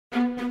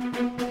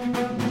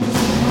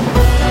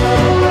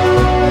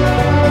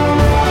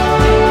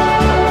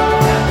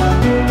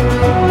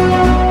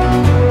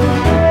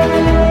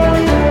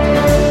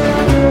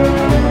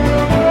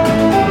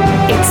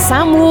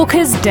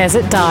America's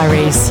Desert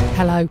Diaries.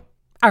 Hello,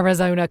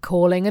 Arizona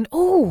calling, and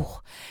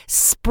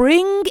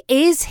spring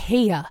is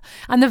here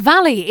and the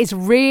valley is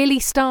really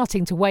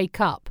starting to wake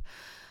up.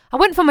 I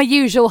went for my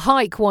usual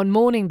hike one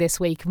morning this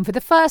week and for the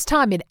first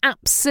time in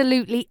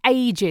absolutely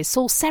ages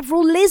saw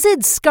several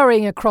lizards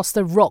scurrying across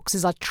the rocks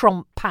as I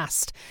tromped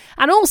past,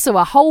 and also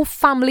a whole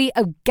family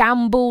of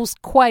Gambel's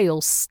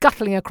quail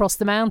scuttling across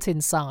the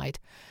mountainside.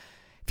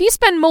 If you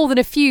spend more than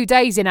a few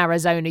days in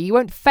Arizona, you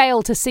won't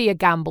fail to see a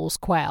Gambel's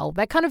quail.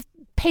 They're kind of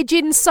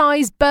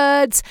pigeon-sized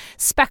birds,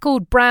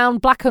 speckled brown,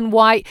 black and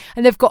white,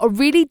 and they've got a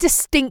really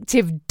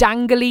distinctive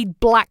dangly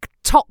black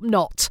top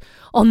knot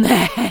on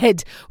their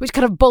head, which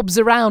kind of bobs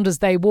around as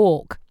they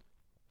walk.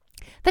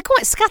 They're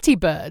quite scatty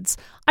birds.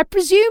 I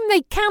presume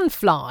they can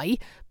fly,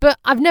 but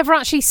I've never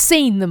actually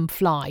seen them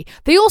fly.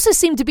 They also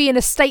seem to be in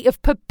a state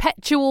of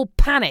perpetual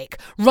panic,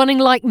 running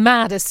like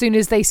mad as soon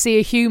as they see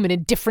a human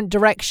in different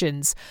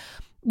directions,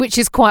 which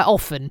is quite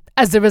often,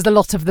 as there is a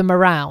lot of them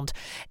around.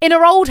 In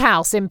our old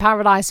house in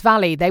Paradise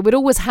Valley, they would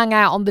always hang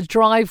out on the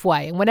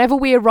driveway, and whenever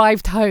we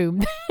arrived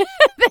home,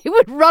 they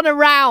would run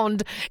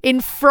around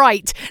in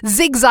fright,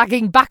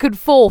 zigzagging back and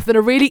forth in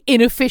a really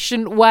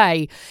inefficient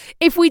way.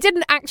 If we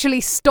didn't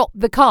actually stop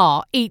the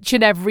car each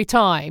and every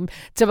time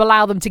to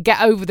allow them to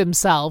get over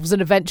themselves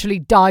and eventually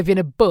dive in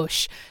a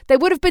bush, there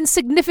would have been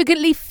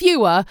significantly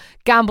fewer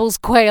Gambel's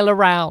quail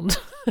around.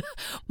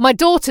 My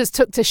daughters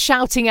took to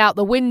shouting out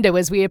the window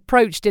as we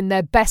approached in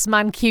their best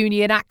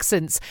Mancunian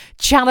accents,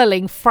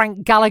 channeling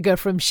Frank Gallagher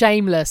from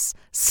Shameless.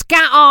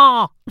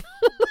 Scatter!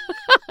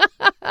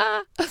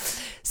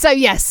 So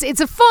yes,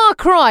 it's a far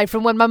cry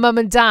from when my mum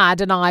and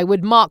dad and I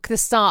would mark the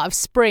start of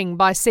spring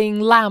by seeing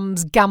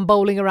lambs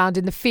gambolling around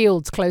in the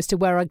fields close to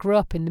where I grew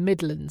up in the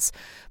Midlands.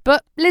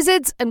 But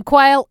lizards and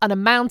quail and a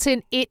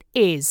mountain it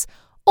is.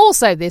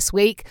 Also this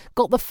week,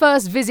 got the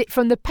first visit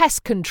from the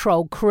pest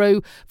control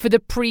crew for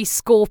the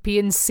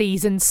pre-scorpion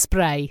season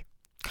spray.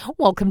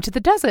 Welcome to the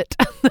desert.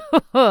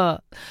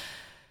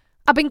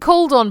 I've been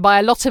called on by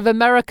a lot of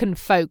American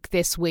folk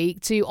this week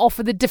to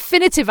offer the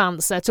definitive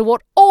answer to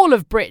what all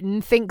of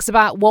Britain thinks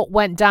about what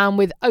went down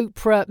with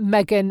Oprah,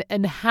 Meghan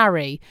and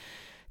Harry.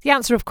 The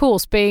answer, of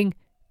course, being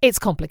it's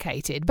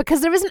complicated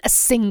because there isn't a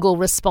single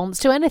response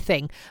to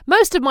anything.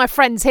 Most of my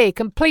friends here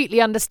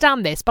completely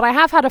understand this, but I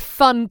have had a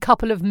fun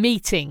couple of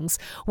meetings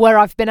where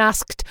I've been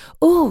asked,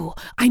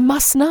 I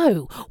must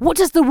know, what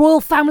does the royal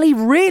family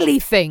really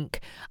think?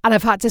 And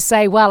I've had to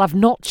say, well, I've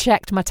not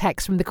checked my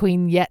text from the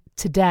Queen yet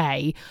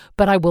today,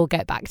 but I will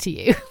get back to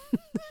you.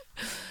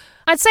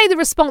 I'd say the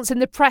response in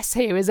the press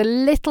here is a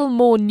little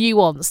more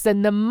nuanced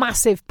than the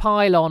massive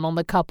pile-on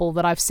the couple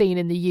that I've seen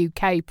in the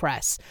UK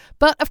press.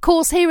 But, of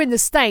course, here in the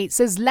States,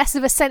 there's less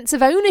of a sense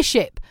of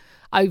ownership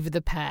over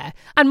the pair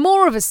and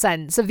more of a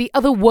sense of the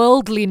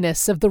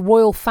otherworldliness of the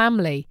royal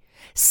family.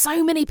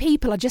 So many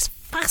people are just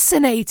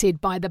fascinated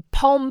by the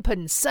pomp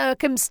and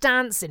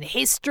circumstance and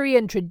history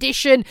and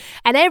tradition,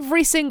 and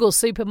every single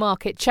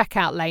supermarket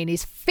checkout lane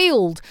is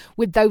filled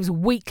with those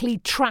weekly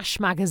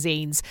trash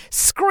magazines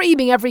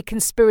screaming every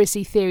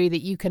conspiracy theory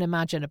that you can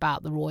imagine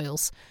about the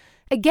royals.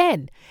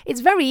 Again,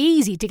 it's very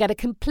easy to get a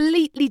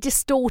completely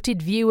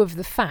distorted view of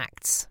the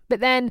facts,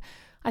 but then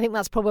I think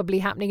that's probably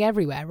happening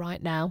everywhere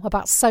right now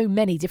about so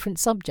many different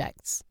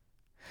subjects.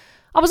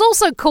 I was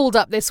also called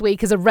up this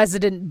week as a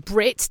resident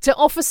Brit to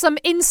offer some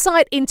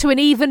insight into an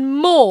even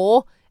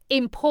more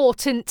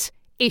important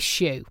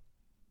issue.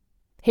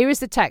 Here is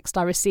the text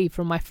I received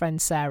from my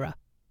friend Sarah.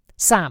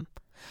 Sam,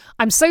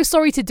 I'm so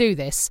sorry to do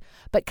this,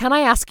 but can I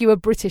ask you a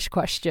British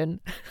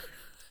question?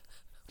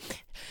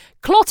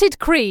 Clotted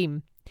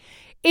cream.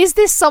 Is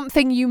this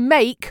something you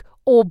make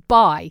or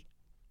buy?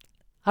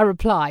 I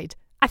replied,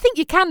 I think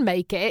you can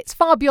make it. It's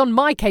far beyond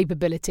my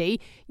capability.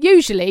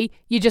 Usually,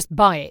 you just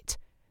buy it.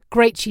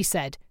 Great, she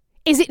said.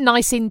 Is it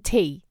nice in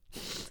tea?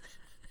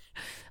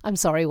 I'm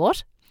sorry,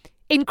 what?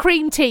 In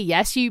cream tea,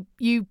 yes.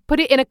 You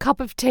put it in a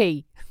cup of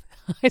tea.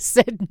 I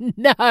said,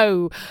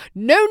 no.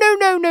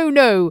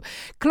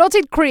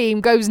 Clotted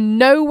cream goes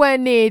nowhere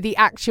near the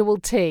actual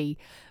tea.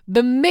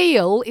 The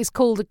meal is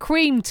called a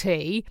cream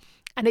tea,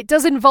 and it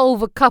does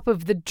involve a cup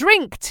of the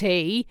drink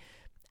tea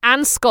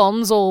and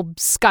scones or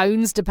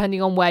scones,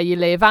 depending on where you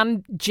live,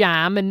 and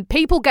jam. And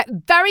people get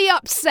very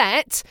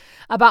upset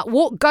about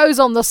what goes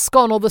on the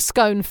scone or the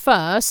scone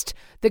first,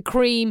 the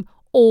cream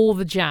or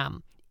the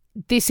jam.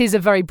 This is a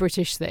very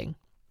British thing.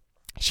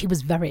 She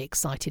was very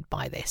excited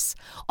by this.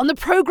 On the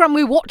programme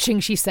we're watching,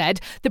 she said,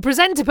 the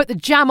presenter put the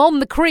jam on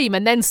the cream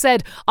and then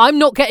said, I'm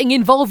not getting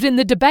involved in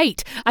the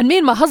debate. And me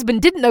and my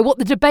husband didn't know what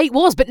the debate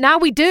was, but now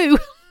we do.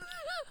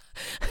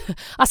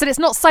 I said, it's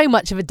not so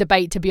much of a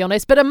debate, to be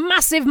honest, but a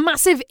massive,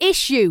 massive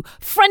issue.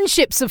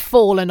 Friendships have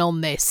fallen on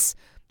this.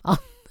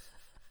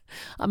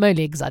 I'm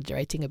only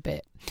exaggerating a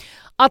bit.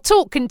 Our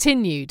talk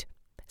continued.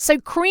 So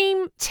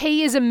cream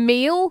tea is a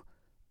meal,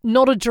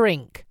 not a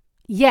drink.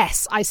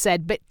 Yes, I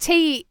said, but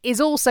tea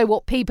is also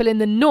what people in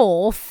the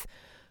north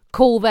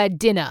call their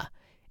dinner.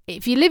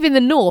 If you live in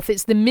the north,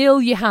 it's the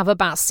meal you have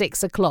about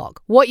 6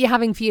 o'clock. What are you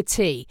having for your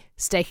tea?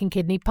 Steak and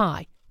kidney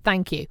pie.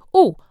 Thank you.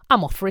 Oh,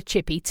 I'm off for a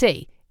chippy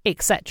tea.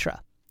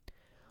 etc.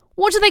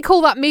 What do they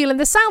call that meal in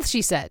the south,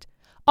 she said.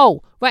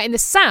 Oh, right, in the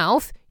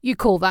south, you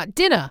call that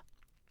dinner.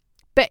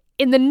 But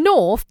in the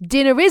north,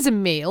 dinner is a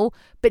meal,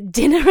 but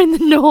dinner in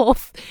the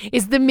north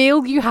is the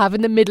meal you have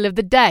in the middle of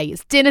the day.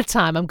 It's dinner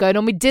time. I'm going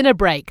on my dinner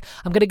break.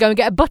 I'm going to go and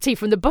get a butty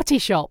from the butty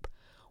shop.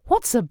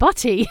 What's a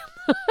butty?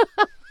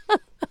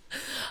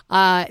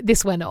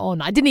 This went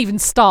on. I didn't even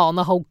start on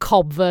the whole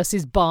cob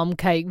versus barm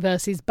cake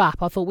versus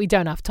bap. I thought we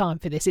don't have time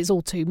for this. It's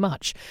all too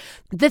much.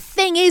 The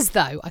thing is,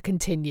 though, I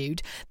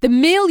continued, the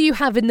meal you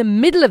have in the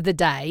middle of the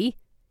day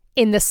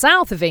in the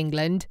south of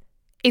England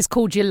is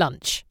called your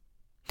lunch.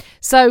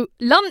 So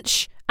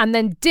lunch and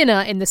then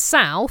dinner in the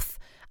south,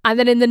 and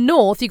then in the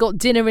north you got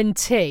dinner and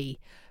tea.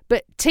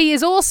 But tea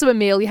is also a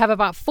meal you have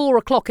about 4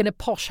 o'clock in a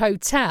posh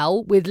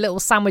hotel with little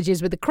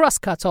sandwiches with the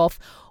crust cut off,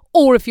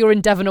 or if you're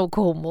in Devon or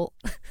Cornwall.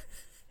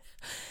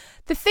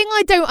 The thing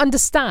I don't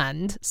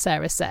understand,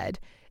 Sarah said,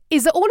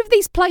 is that all of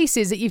these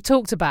places that you've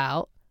talked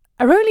about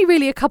are only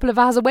really a couple of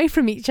hours away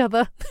from each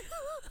other.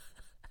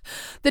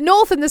 The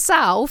north and the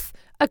south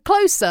are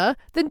closer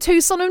than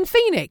Tucson and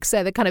Phoenix.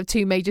 They're the kind of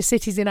two major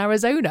cities in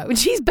Arizona. And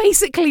she's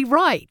basically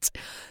right.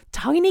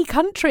 Tiny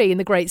country in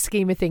the great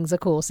scheme of things, of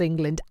course,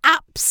 England.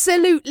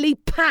 Absolutely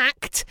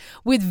packed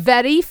with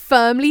very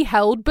firmly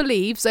held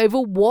beliefs over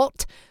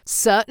what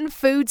certain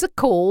foods are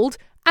called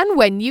and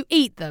when you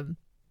eat them.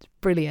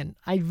 Brilliant.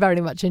 I very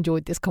much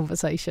enjoyed this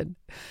conversation.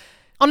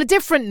 On a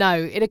different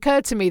note, it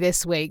occurred to me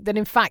this week that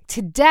in fact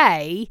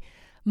today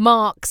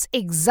marks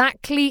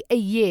exactly a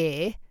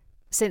year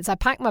since I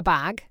packed my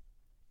bag,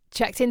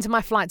 checked into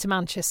my flight to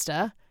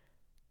Manchester,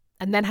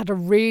 and then had a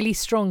really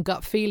strong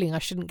gut feeling I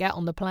shouldn't get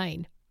on the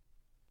plane.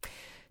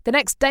 The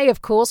next day,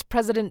 of course,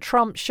 President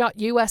Trump shut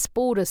US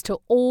borders to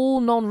all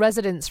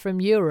non-residents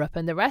from Europe,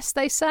 and the rest,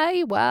 they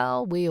say,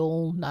 well, we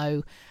all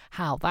know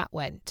how that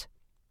went.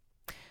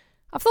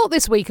 I've thought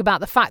this week about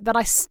the fact that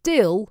I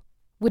still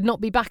would not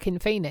be back in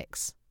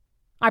Phoenix.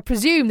 I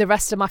presume the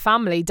rest of my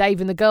family,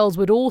 Dave and the girls,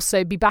 would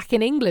also be back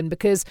in England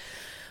because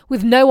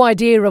with no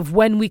idea of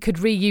when we could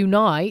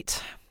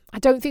reunite, I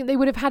don't think they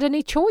would have had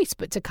any choice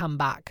but to come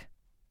back.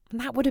 And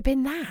that would have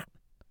been that.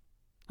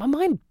 My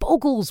mind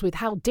boggles with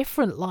how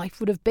different life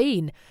would have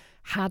been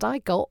had I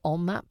got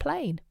on that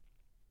plane.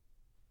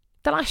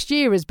 The last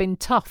year has been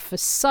tough for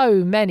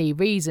so many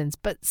reasons,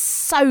 but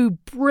so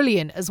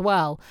brilliant as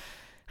well.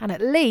 And at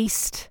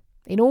least,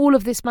 in all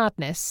of this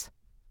madness,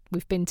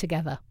 we've been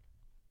together.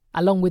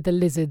 Along with the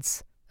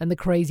lizards and the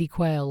crazy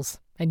quails.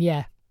 And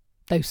yeah,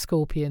 those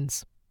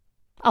scorpions.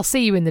 I'll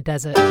see you in the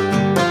desert.